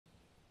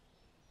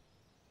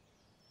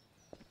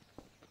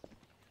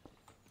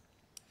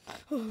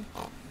Oh,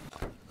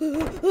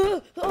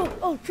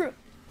 true.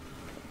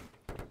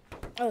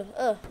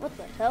 What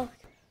the hell?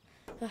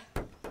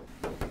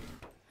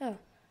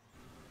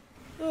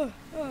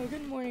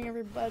 Good morning,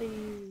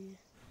 everybody.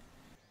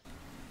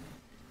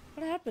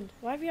 What happened?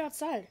 Why are we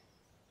outside?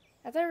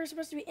 I thought we were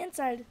supposed to be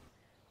inside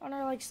on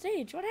our, like,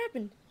 stage. What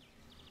happened?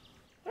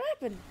 What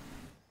happened?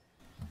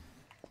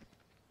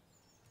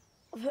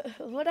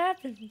 What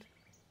happened?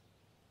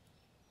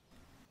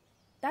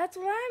 That's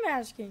what I'm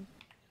asking.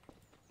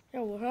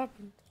 Yo, what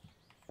happened?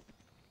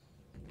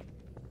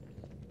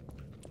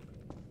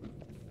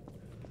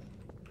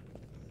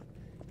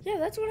 Yeah,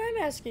 that's what I'm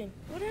asking.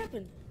 What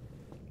happened?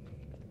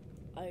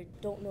 I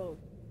don't know.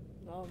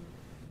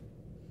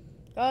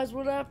 Guys,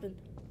 what happened?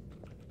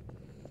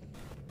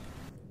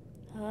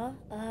 Huh?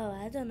 Oh,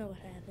 I don't know what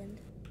happened.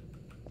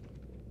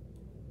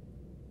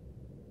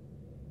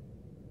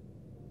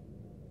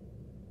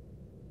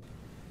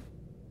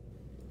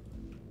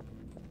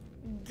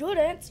 Good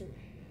answer.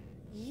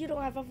 You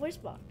don't have a voice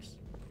box.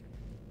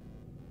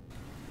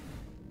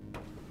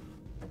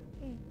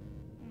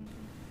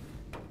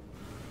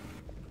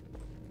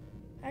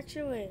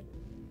 Actually,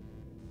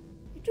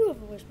 you do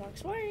have a voice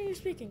box. Why aren't you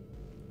speaking?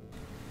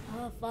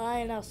 Oh,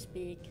 fine, I'll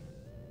speak.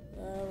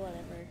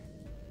 Whatever.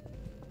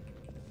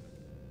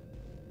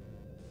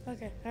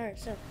 Okay, alright,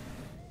 so.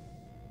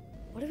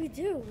 What do we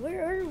do?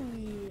 Where are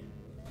we?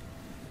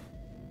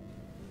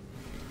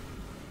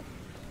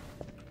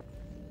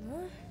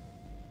 Huh?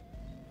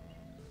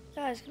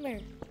 Guys, come here.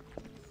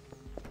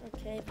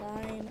 Okay,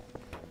 fine.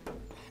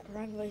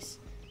 Wrong voice.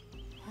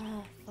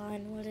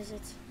 Fine, what is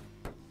it?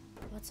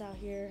 What's out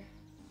here?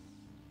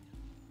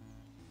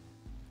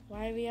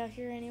 Why are we out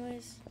here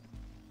anyways?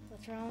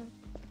 What's wrong?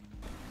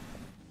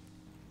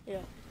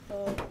 Yeah,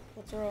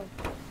 what's wrong?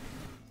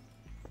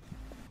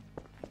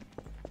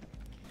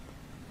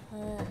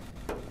 I'm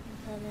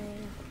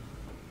coming.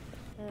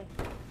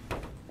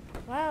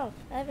 Wow,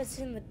 I haven't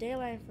seen the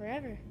daylight in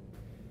forever.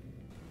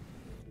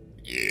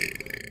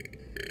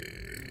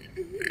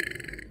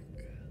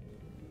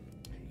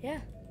 Yeah.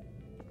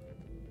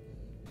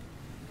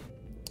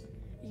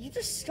 You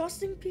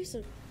disgusting piece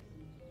of...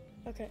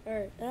 Okay,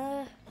 alright,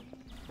 let's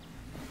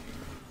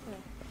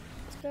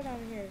go down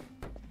here.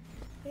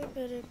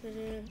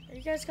 Are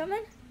you guys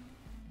coming?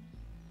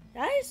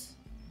 Guys?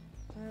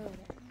 Oh.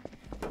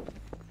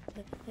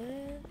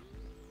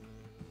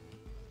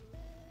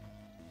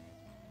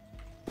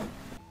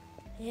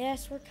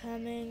 Yes, we're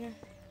coming.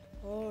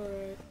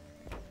 Alright.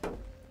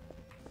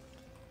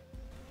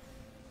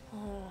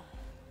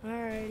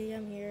 Alrighty,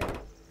 I'm here.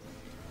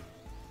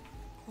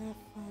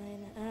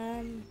 Fine.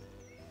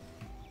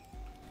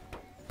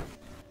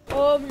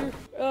 Oh, I'm here.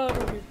 I'm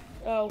here.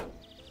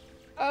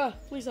 Ow.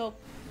 Please help.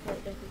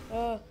 Alright, thank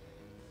you.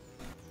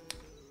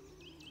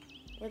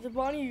 Brother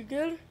Bonnie, you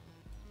good?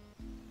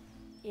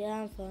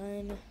 Yeah, I'm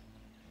fine.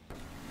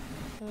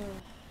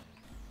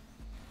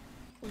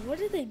 What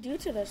did they do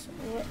to us?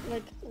 What,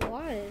 like,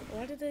 why?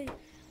 Why did they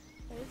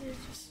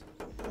just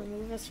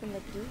remove us from the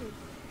dude?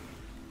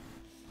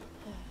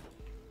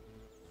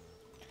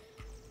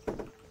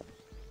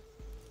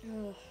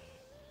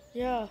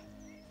 Yeah.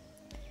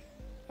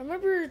 I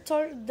remember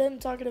them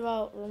talking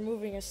about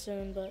removing us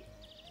soon, but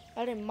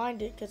I didn't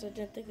mind it because I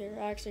didn't think they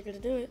were actually going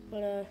to do it,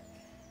 but I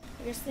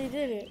guess they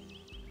did it.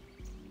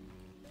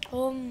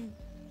 And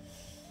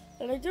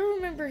I do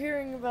remember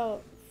hearing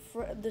about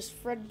this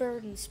Fredbear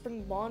and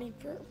Spring Bunny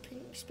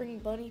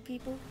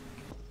people.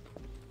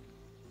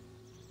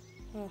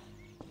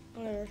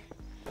 Whatever.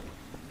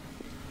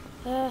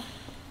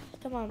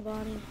 Come on,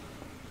 Bonnie.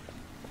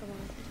 Come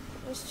on.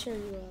 Let's cheer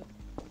you up.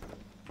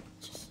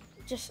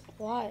 Just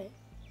why?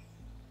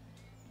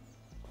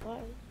 Why?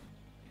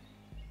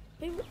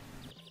 People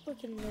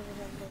can never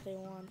have what they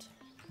want.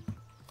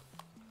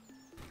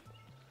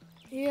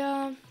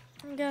 Yeah,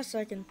 I guess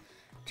I can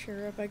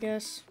cheer up, I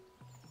guess.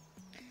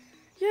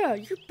 Yeah,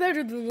 you're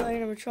better than the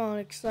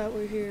animatronics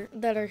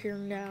that are here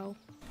now.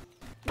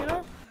 You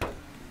know?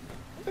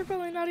 They're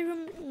probably not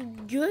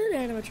even good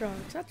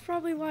animatronics. That's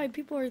probably why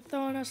people are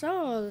throwing us out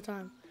all the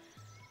time.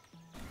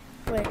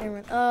 Wait,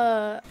 never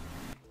mind.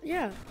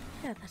 Yeah,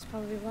 that's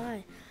probably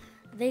why.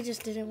 They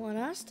just didn't want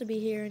us to be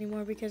here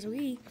anymore because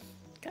we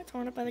got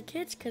torn up by the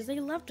kids because they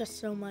loved us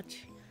so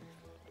much.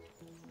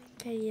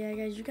 Okay, yeah,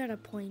 guys, you got a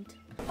point.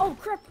 Oh,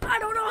 crap! I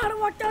don't know how to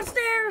walk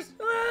downstairs!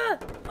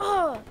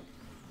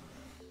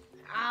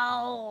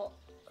 Ow!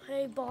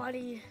 Hey,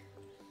 body.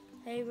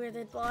 Hey,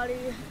 withered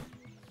body.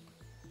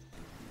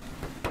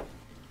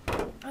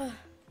 Hey,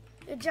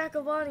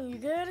 Jack-O-Bonnie, you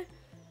good?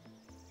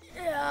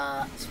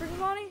 Yeah. Spring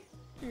Bonnie?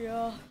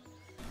 Yeah.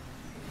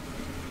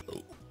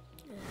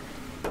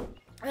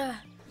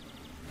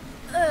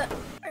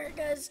 Alright,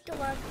 guys,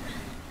 come on.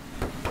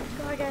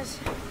 Come on, guys.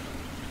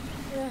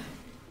 Yeah.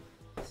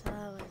 So,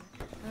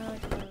 come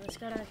on, let's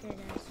go down here,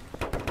 guys.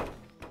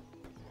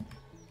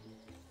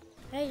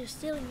 Hey, you're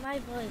stealing my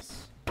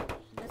voice.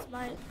 That's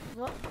my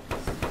voice.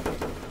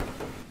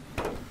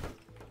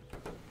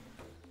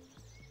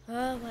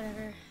 Oh,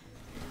 whatever.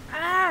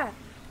 Ah!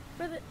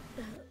 For the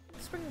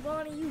Spring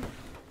Bonnie, you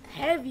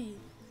heavy.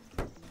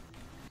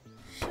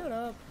 Shut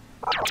up.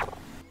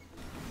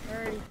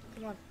 Alrighty,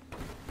 come on.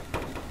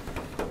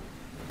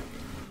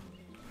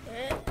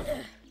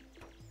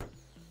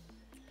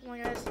 Come on,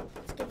 guys.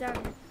 Let's get down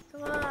here.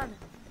 Come on.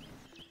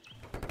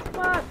 Come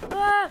on.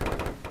 Ah!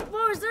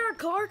 Whoa, is there a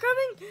car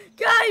coming?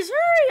 Guys,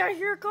 hurry! I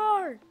hear a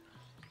car.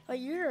 Oh,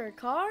 you hear a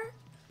car?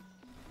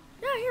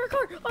 Yeah, I hear a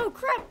car. Oh,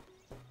 crap.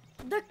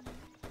 The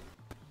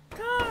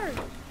car.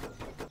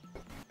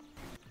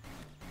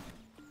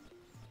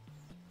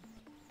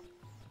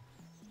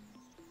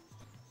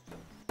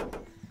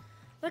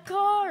 The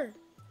car.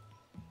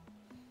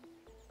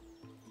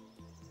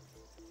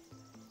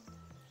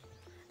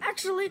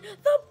 Actually,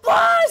 the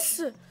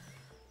bus.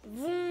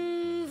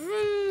 Vroom,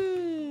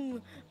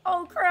 vroom.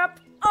 Oh, crap.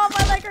 Oh,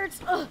 my leg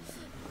hurts. Oh,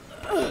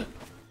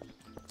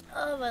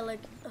 my leg.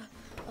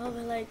 Oh,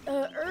 my leg.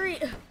 Hurry.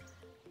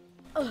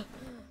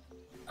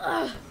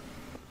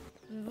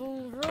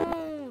 Vroom,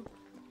 vroom.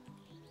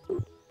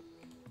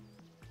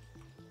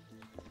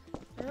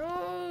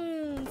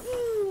 Vroom, vroom.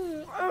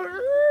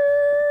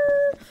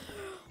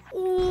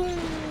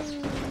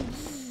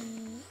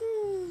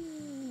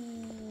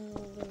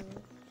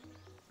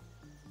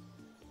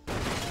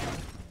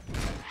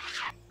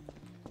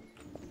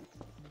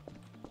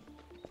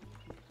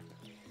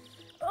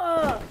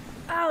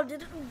 Ow,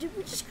 did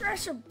we just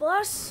crash a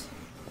bus?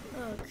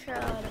 Oh,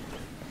 God.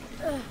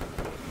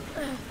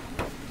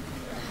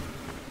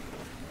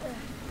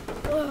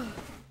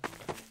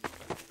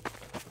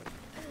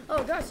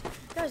 Oh, guys,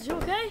 you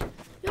okay?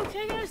 You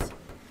okay, guys?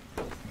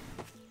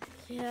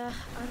 Yeah,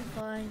 I'm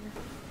fine.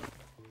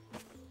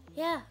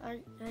 Yeah, are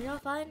y'all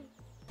fine?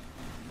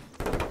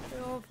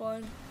 You're all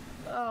fine.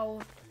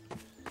 Oh.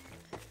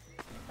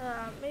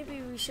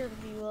 Maybe we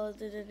shouldn't be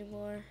welded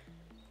anymore.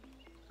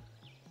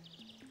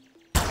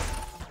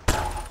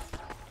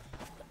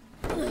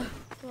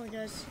 Come on,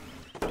 guys.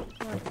 Come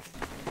on.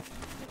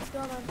 What's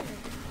going on here?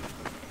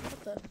 What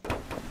the?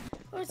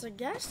 Oh, it's a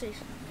gas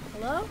station.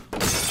 Hello?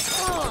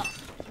 Oh!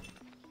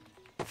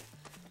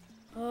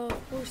 Oh,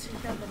 of course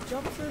he had to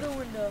jump through the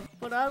window,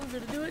 but I'm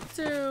gonna do it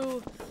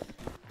too.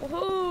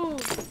 Woohoo!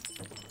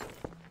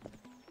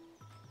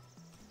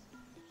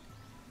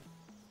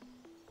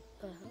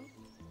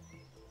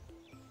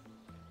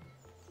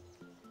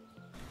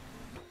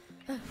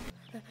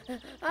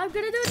 I'm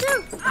gonna do it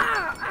too!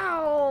 Ah!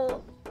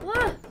 Ow!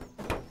 What?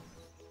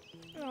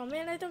 Oh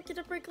man, I don't get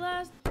to break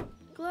glass.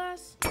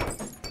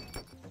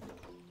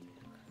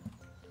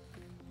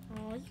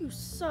 Oh, you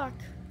suck.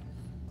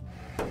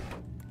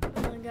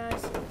 Come on,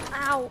 guys.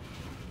 Ow!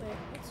 Wait,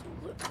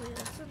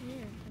 what's in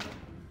here?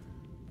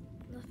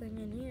 Nothing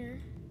in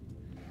here.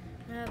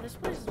 Yeah, this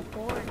place is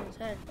boring as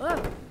heck.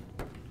 Oh!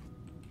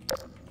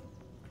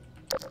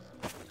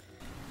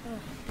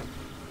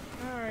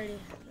 Alrighty,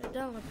 we're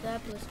done with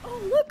that place.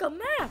 Oh, look, a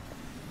map!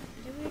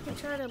 Maybe we can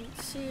try to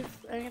see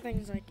if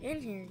anything's like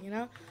in here, you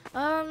know?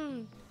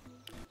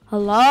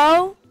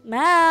 Hello?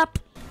 Map!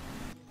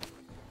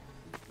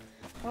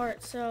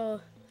 Alright,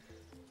 so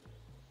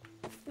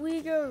if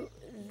we go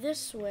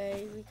this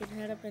way, we can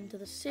head up into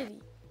the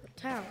city or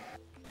town.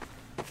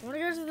 Wanna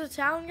go to the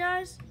town,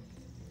 guys?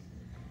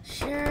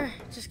 Sure,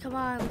 just come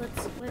on,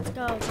 let's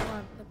go, come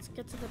on, let's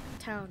get to the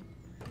town.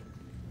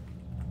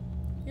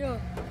 Yo,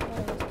 come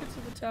on, let's get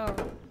to the town.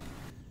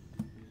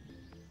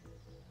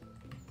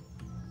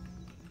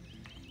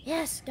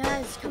 Yes,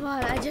 guys, come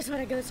on, I just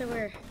want to go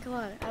somewhere. Come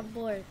on, I'm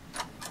bored.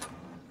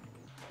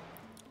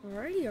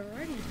 Alrighty,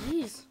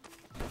 jeez.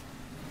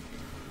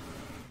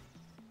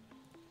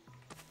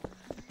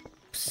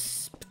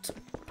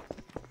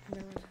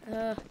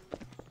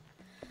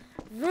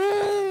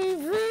 Vroom,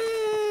 vroom.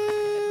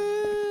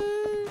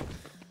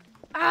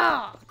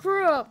 Ah,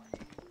 crap.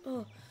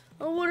 Oh,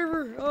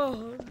 whatever.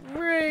 Oh,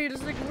 great.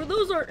 It's like, were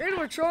those our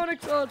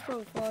animatronics? Oh, it's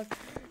probably fine.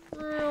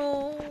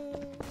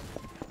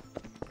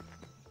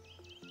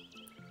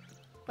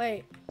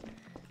 Wait,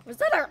 was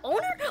that our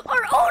owner?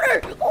 Our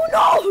owner! Oh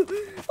no!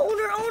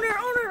 Owner!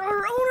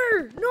 Our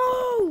owner!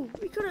 No!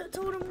 We could have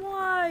told him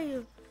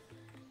why.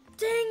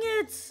 Dang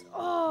it!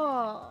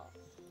 Oh.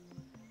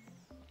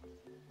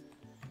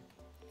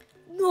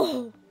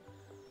 No!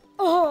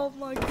 Oh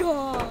my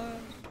god!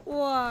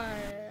 Why?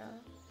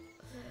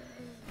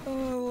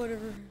 Oh,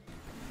 whatever.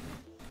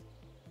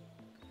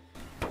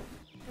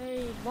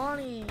 Hey,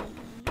 Bonnie,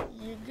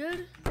 you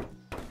good?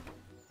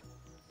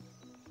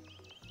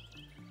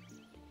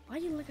 Why are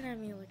you looking at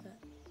me like that?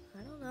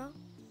 I don't know.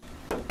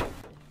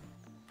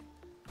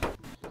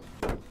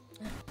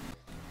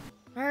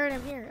 Alright,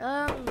 I'm here.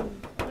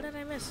 What did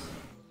I miss?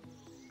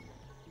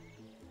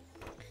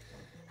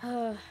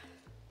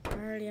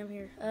 Alrighty, I'm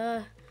here.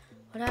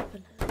 What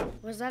happened?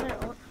 Was that our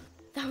owner?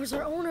 That was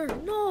our owner!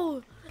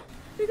 No!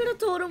 We could have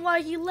told him why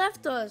he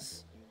left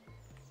us.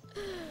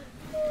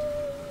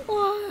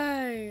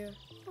 Why?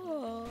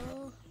 Oh.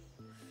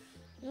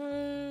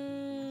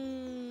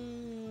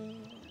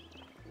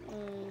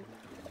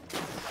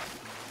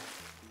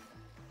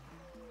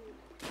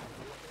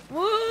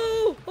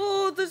 Whoa!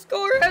 Oh, this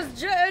car has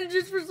jet engines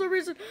just for some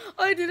reason,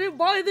 I didn't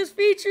buy this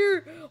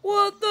feature.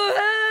 What the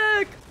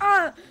heck?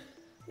 Ah,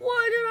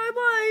 why did I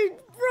buy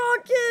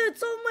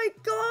rockets? Oh my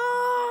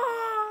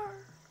god.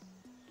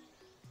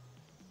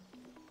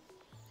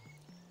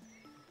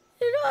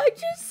 Did I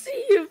just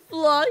see it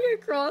fly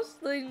across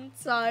the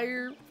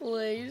entire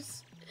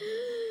place?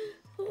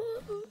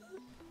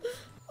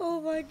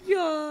 Oh my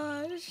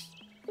gosh.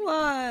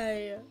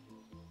 Why?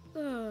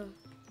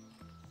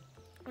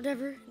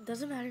 Whatever, it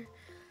doesn't matter.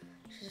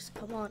 Just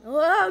come on.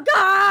 Oh,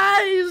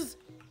 guys!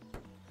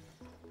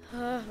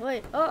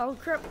 Wait. Oh,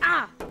 crap.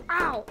 Ah!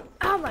 Ow!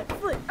 Ow, my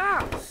foot!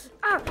 Ah!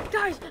 Ah!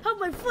 Guys, how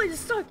my foot is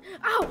stuck!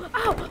 Ow!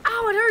 Ow!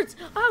 Ow, it hurts!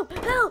 Ow!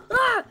 Hell!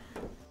 Ah!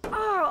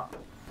 Oh!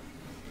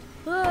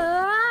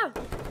 Ah!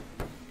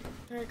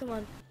 Alright, come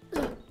on.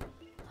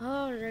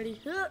 Alrighty.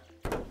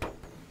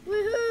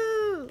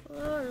 Woohoo!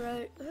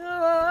 Alright.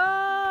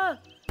 Ah!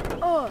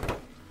 Oh!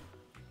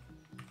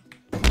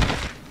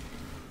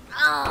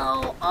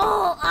 Ow!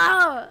 Oh!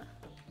 Ah!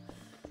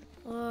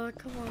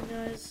 Come on,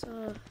 guys.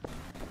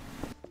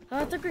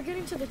 I think we're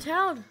getting to the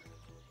town.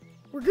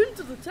 We're getting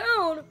to the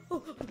town.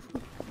 Oh,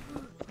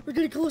 we're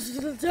getting closer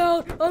to the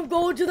town. I'm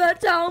going to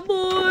that town,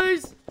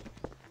 boys.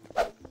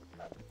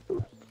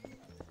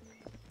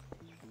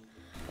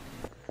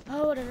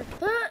 Oh, whatever.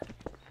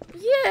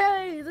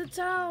 Yay, the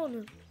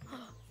town.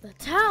 The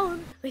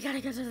town. We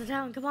gotta get to the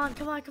town. Come on,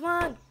 come on, come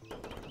on.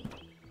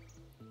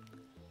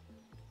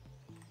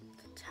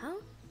 The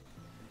town?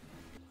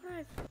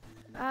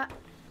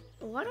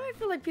 Why do I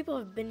feel like people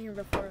have been here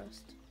before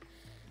us?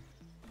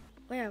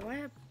 Yeah,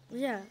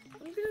 yeah,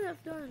 I'm gonna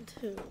have done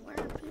too. Why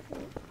have people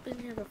been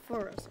here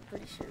before us? I'm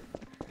pretty sure.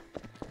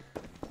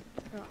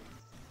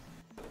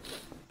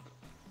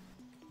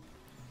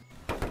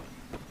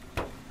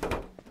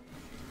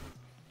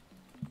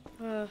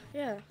 Oh.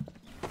 Yeah.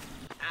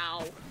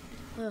 Ow.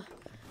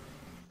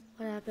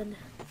 What happened?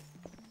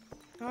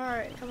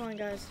 Alright, come on,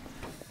 guys.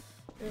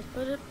 Just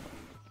put it.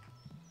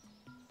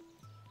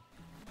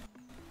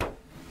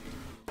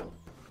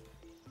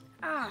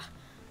 Ah,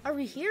 are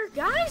we here,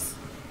 guys?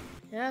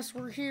 Yes,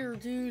 we're here,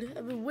 dude.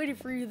 I've been waiting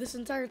for you this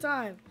entire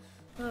time.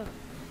 You're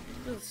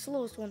the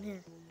slowest one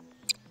here.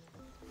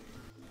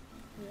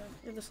 Yeah,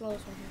 you're the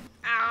slowest one here.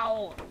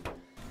 Ow!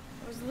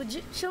 I was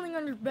legit chilling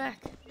on your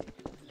back.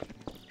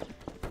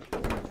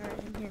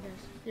 Alright, in here,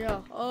 guys.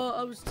 Yeah,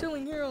 I was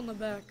chilling here on the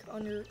back.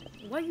 On your...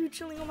 Why are you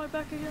chilling on my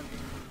back again?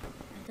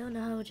 I don't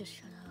know, just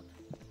shut up.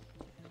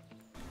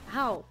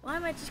 How? Why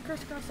am I just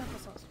crisscross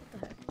applesauce? What the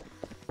heck?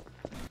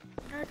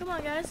 Alright, come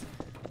on, guys.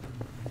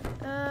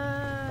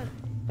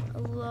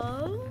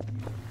 Hello?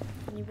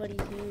 Anybody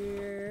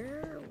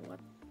here? What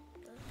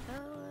the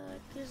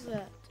heck is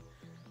that?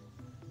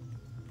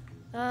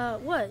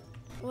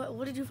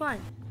 What did you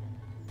find?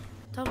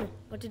 Tell me,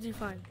 what did you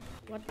find?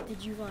 What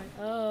did you find?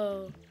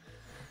 Oh.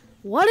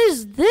 What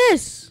is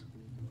this?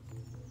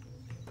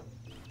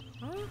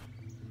 Huh?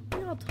 What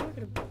are y'all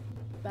talking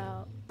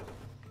about?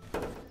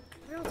 What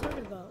are y'all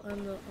talking about?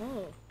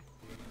 Oh.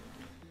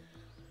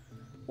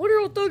 What are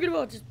y'all talking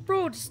about?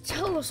 Just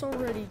tell us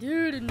already,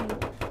 dude. And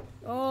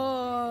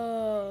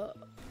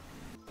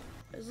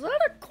is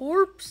that a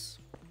corpse?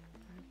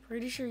 I'm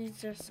pretty sure you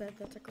just said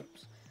that's a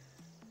corpse.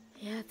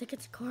 Yeah, I think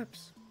it's a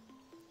corpse.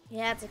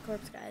 Yeah, it's a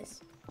corpse,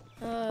 guys.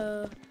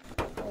 Hello?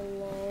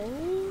 Hello?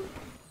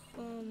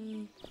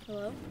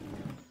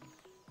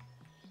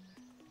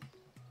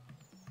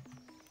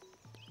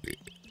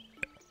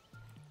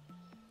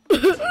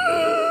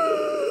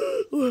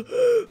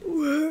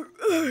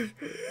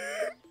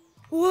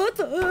 What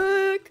the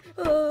heck?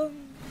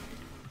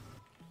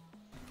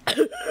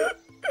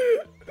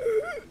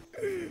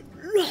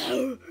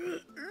 No!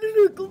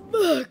 Come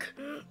back!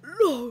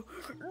 No!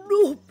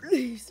 No,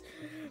 please!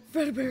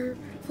 Fredbear,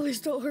 please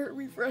don't hurt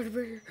me,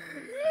 Fredbear.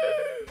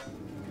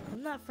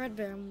 I'm not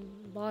Fredbear, I'm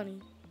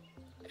Bonnie.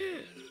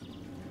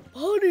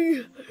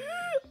 Bonnie!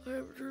 I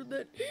haven't heard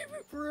that name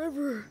in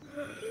forever.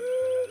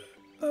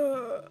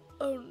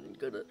 I'm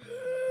gonna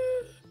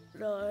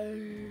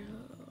die.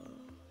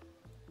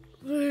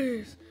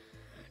 Please,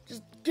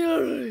 just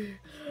kill me.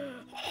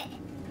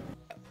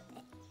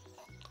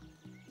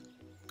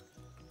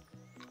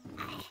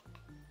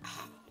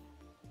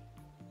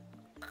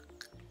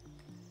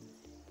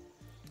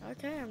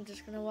 Okay, I'm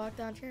just gonna walk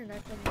down here and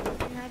act like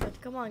nothing happened.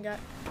 Come on, guys.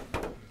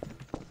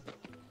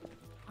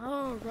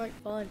 Oh, right,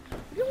 fun.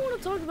 What do you want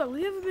to talk about?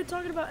 We haven't been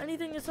talking about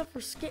anything except for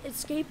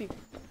escaping.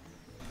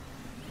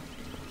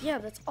 Yeah,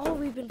 that's all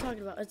we've been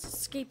talking about. It's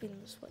escaping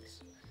this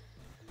place.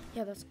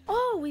 Yeah, that's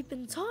all we've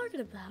been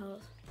talking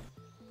about.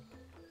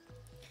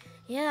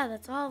 Yeah,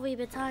 that's all we've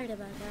been talking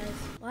about, guys.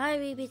 Why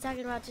we be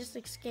talking about just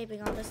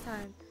escaping all this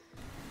time?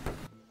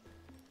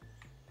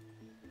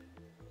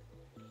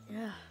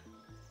 Yeah.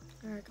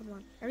 Alright, come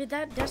on. Are we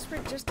that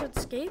desperate just to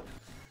escape?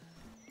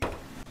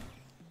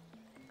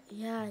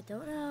 Yeah, I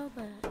don't know,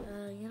 but,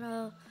 you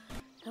know,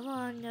 come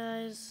on,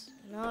 guys.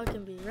 You know, it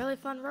can be a really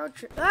fun road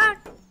trip. Ah!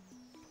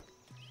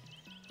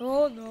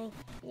 Oh, no.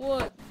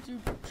 What? Did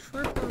you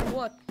trip or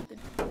what? Did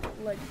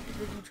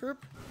you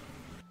trip?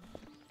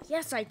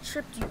 Yes, I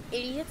tripped, you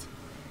idiot.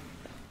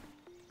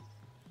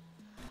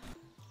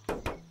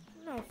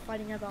 y'all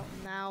fighting about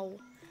now?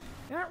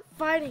 You're not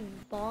fighting,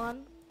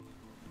 Bon.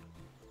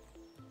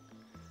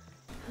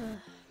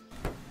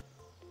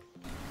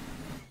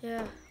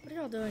 Yeah, what are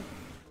y'all doing?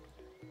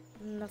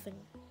 Nothing.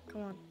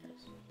 Come on,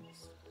 guys.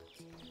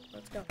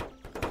 Let's go.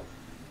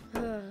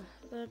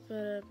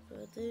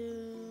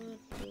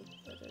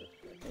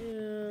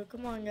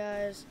 Come on,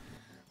 guys.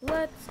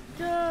 Let's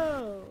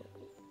go.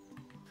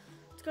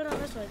 Let's go down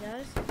this way,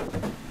 guys.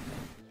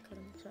 Cut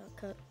him out.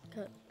 Cut.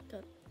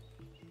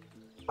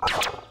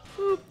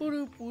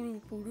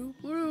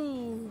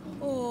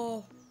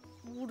 Oh,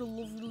 what a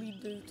lovely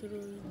day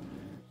today.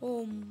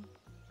 What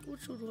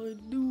should I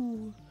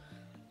do?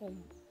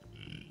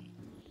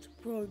 Should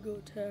probably go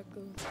attack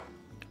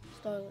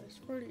Stylist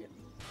Freddy.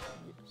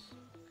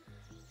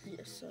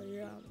 Yes, I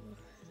am.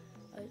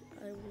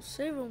 I will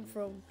save them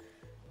from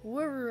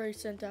whoever I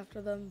sent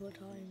after them, but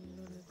I'm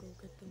gonna go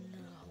get them now.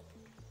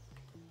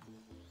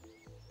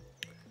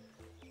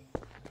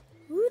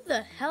 Who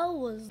the hell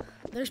was?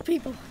 There's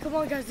people. Come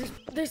on, guys.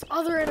 There's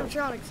other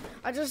animatronics.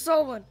 I just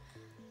saw one.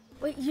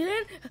 Wait, you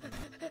didn't?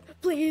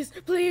 Please.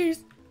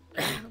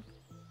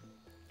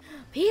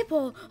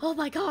 People. Oh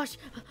my gosh.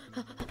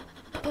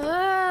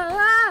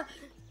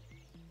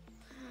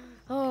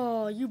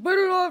 Oh, you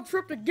better not have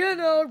tripped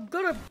again. I'm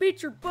gonna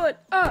beat your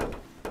butt up.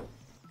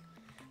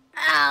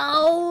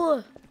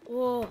 Ow.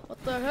 Oh,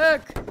 what the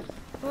heck?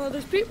 Oh,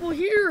 there's people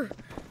here.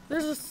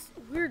 There's this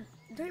weird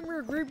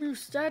Nightmare Gray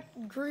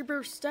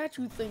Bear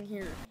statue thing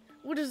here.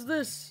 What is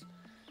this?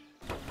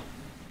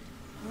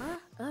 Huh?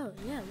 Oh,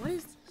 yeah, what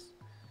is this?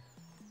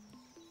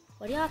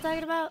 What are y'all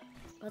talking about?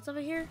 What's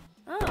over here?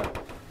 Oh,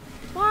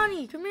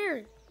 Bonnie, come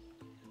here.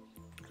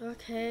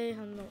 Okay,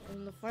 I'm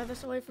the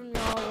farthest away from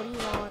y'all. What do you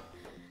want?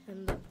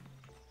 And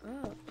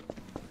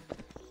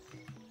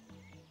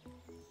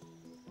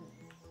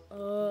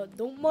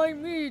don't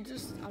mind me.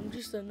 I'm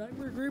just a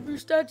Nightmare Gray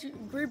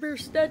Bear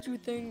statue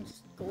thing.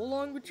 Just go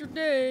along with your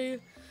day.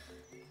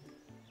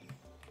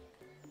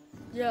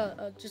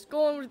 Yeah, just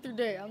go on with your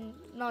day. I'm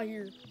not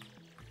here.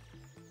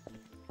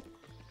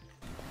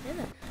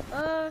 Yeah.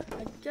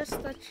 I guess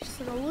that's just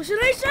an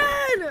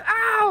hallucination.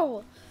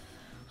 Ow!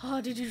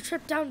 Oh, did you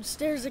trip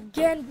downstairs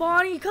again,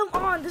 Bonnie? Come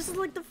on, this is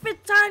like the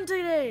 5th time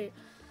today.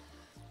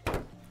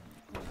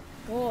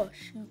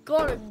 Gosh, you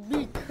gotta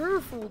be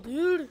careful,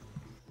 dude.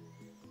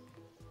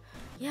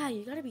 Yeah,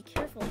 you gotta be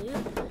careful, dude.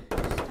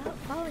 Stop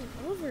falling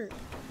over.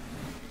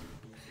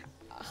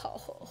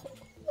 Ow.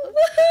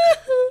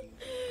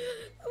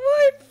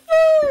 My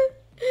foot!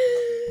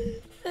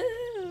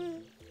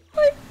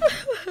 My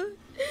foot!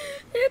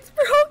 It's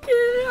broken!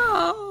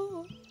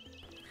 Oh,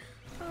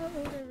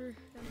 whatever.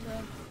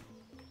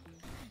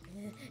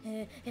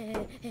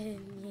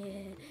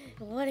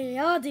 What are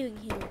y'all doing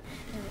here?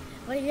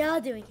 What are y'all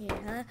doing here,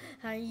 huh?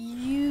 Are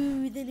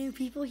you the new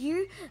people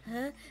here?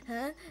 Huh?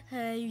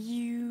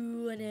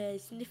 You wanna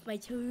sniff my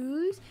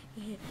toes?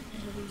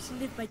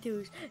 Sniff my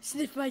toes.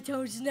 Sniff my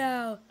toes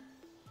now.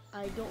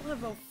 I don't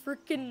have a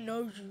freaking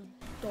nose, you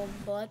dumb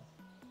butt.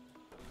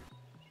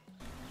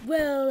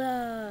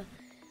 Well,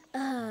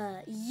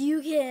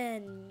 you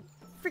can...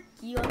 Frick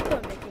you, I'm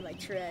gonna make you my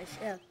trash.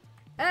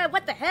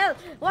 What the hell?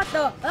 What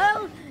the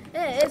hell?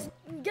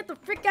 Get the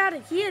frick out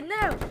of here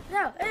now!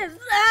 Now!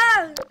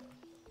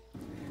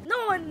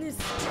 No one is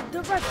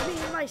disrupting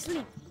me in my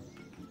sleep.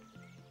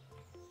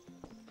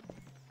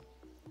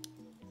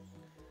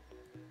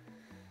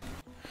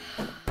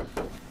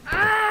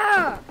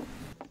 Ah!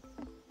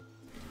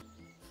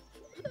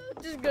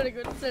 I'm just gonna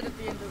go sit at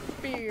the end of the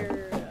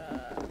pier.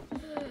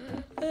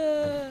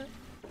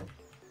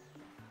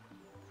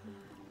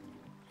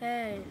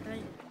 Hey,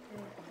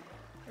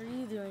 what are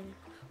you doing?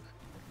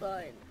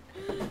 Fine.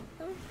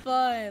 I'm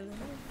fine.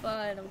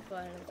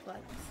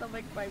 Some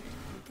like my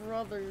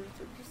brothers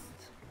are just...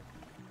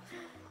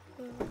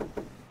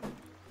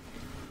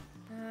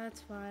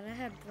 That's fine. I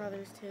had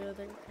brothers too. They were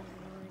kind of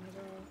annoying as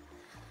well.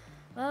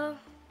 Well,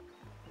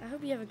 I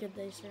hope you have a good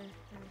day, sir.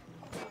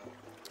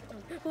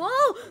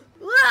 Whoa!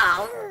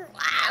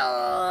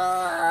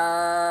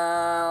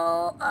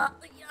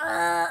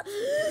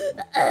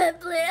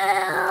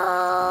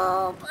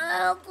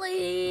 Help!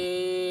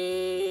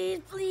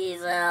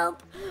 Please help!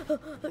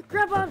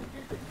 Grab on!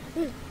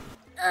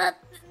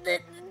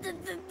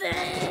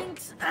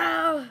 Thanks!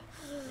 Ow!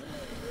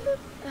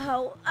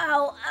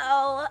 Ow!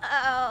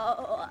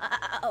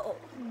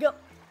 Go!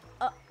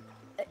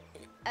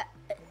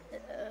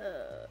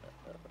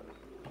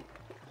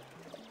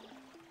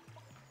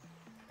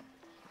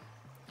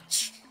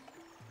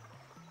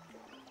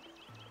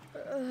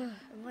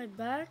 Am I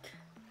back?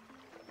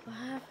 What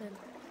happened?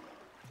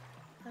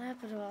 What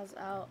happened while I was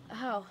out?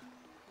 Ow!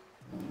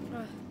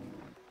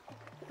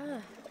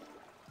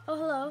 Oh,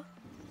 hello.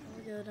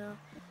 We're good now.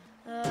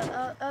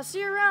 I'll see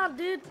you around,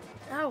 dude.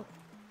 Ow.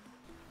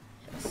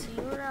 See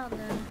you around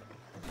then.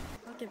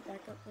 I'll get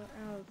back up.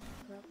 Ow.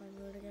 Grab my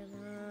mood again.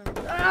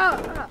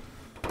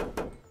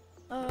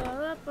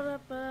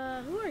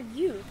 Who are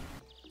you?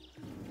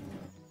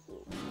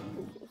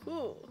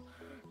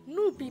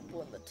 New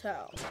people in the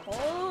town.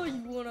 Oh,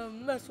 you wanna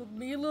mess with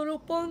me, little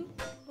punk?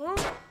 Huh?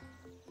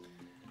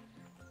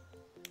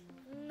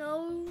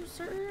 No,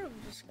 sir. I'm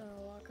just gonna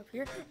walk up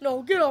here.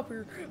 No, get up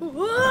here. Whoa!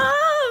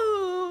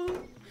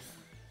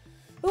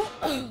 Oh,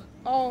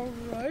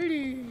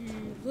 alrighty.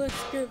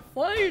 Let's get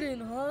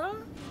fighting, huh?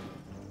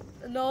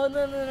 No,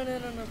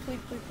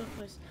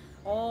 please.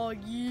 Oh,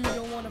 you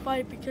don't want to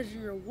fight because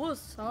you're a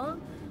wuss, huh?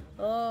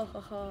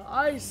 Oh,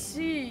 I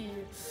see.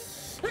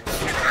 Ow,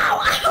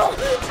 ow,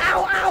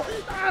 ow, ow,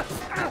 ow,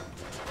 ow.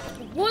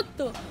 What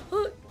the?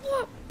 What?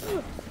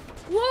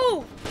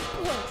 Whoa!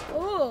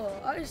 Oh,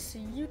 I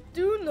see. You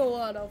do know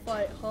how to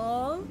fight,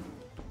 huh?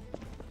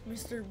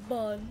 Mr.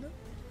 Bun.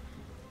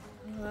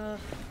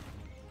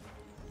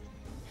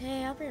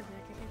 Hey, I'll be right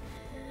back again.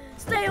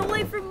 Stay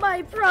away from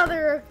my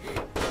brother!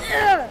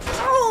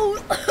 Oh!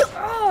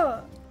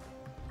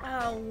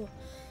 Ow.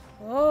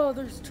 Oh,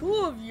 there's two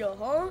of you,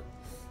 huh?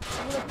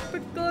 You wanna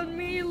pick on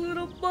me,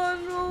 little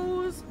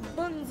bunzos,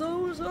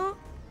 huh?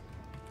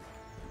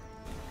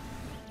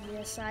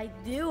 Yes, I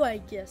do, I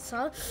guess,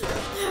 huh?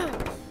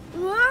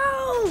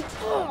 Whoa!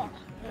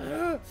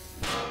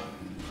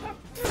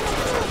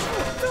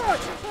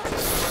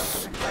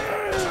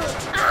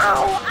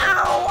 Ow,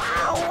 ow,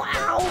 ow,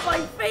 ow, my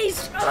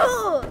face!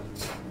 Ow!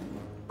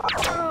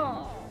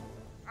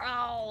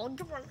 Ow,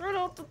 get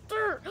out the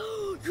dirt!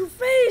 Your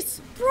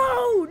face!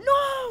 Bro,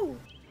 no!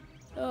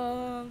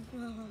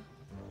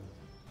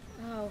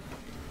 Ow.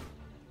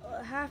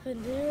 What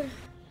happened, dude?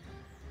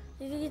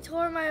 You think he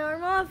tore my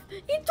arm off?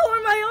 He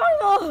tore my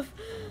arm off!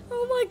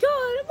 Oh my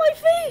god, my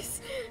face!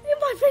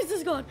 My face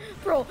is gone!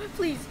 Bro,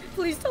 please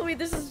tell me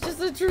this is just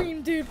a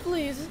dream, dude,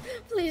 please.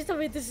 Please tell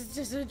me this is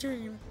just a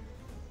dream.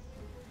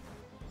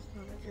 It's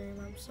not a dream,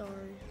 I'm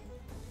sorry.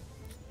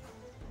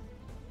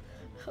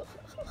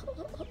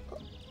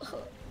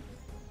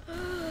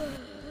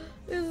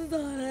 It's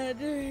not a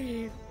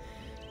dream.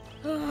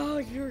 Oh,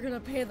 you're gonna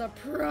pay the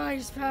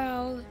price,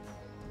 pal.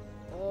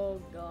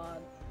 Oh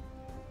god.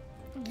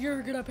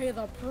 You're gonna pay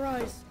the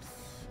price.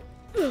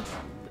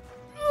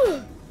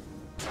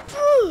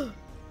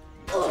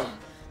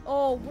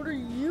 Oh, what are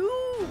you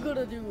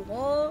gonna do,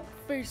 huh?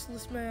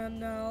 Faceless man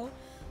now.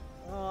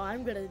 Oh,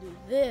 I'm gonna do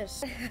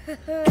this.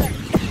 Now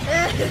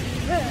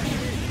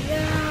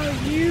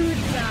you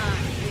die.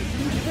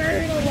 You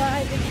burn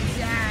alive and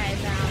die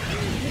now.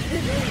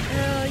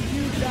 Oh,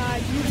 you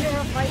die. You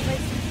terrify my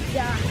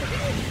die.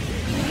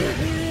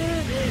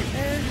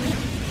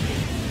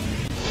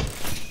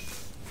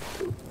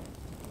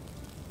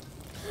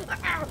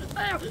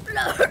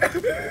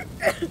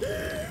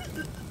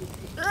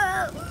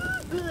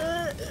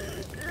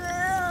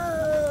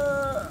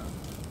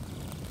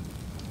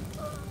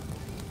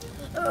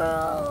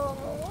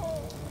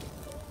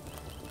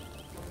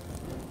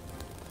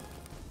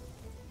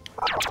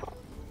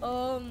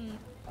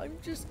 I'm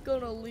just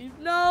gonna leave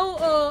now.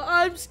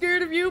 I'm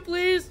scared of you,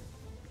 please.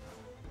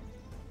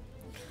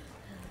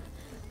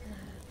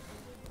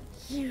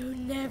 You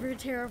never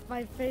tear off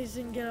my face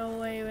and get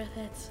away with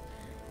it.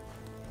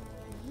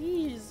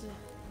 Jeez.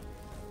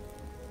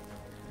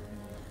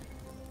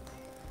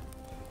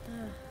 Oh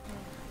my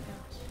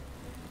gosh.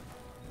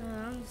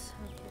 I'm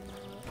sorry.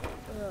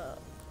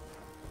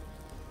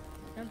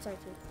 I'm sorry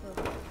too.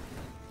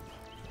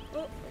 Oh,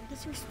 I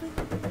guess we're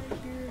spending the night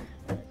here.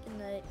 Good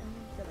night. I'm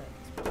gonna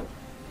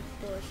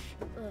bush.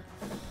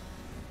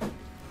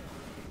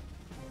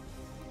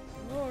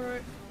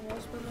 Alright,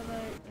 we'll spend the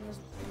night in this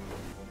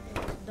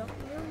dump.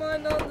 Never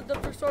mind on the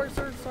dumpster. Sorry,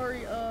 sir.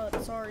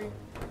 Sorry.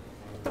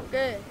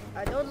 Okay,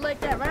 I don't like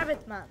that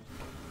rabbit, man.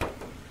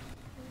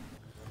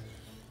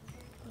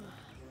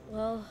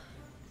 Well,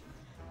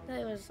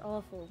 that was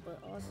awful, but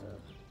also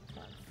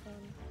kind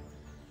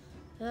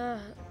of fun.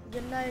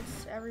 Good night,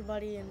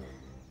 everybody, and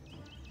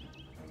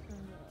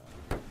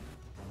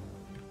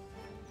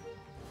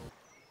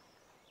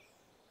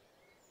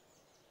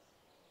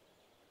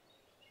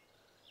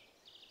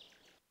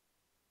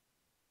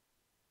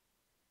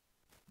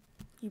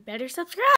you better subscribe.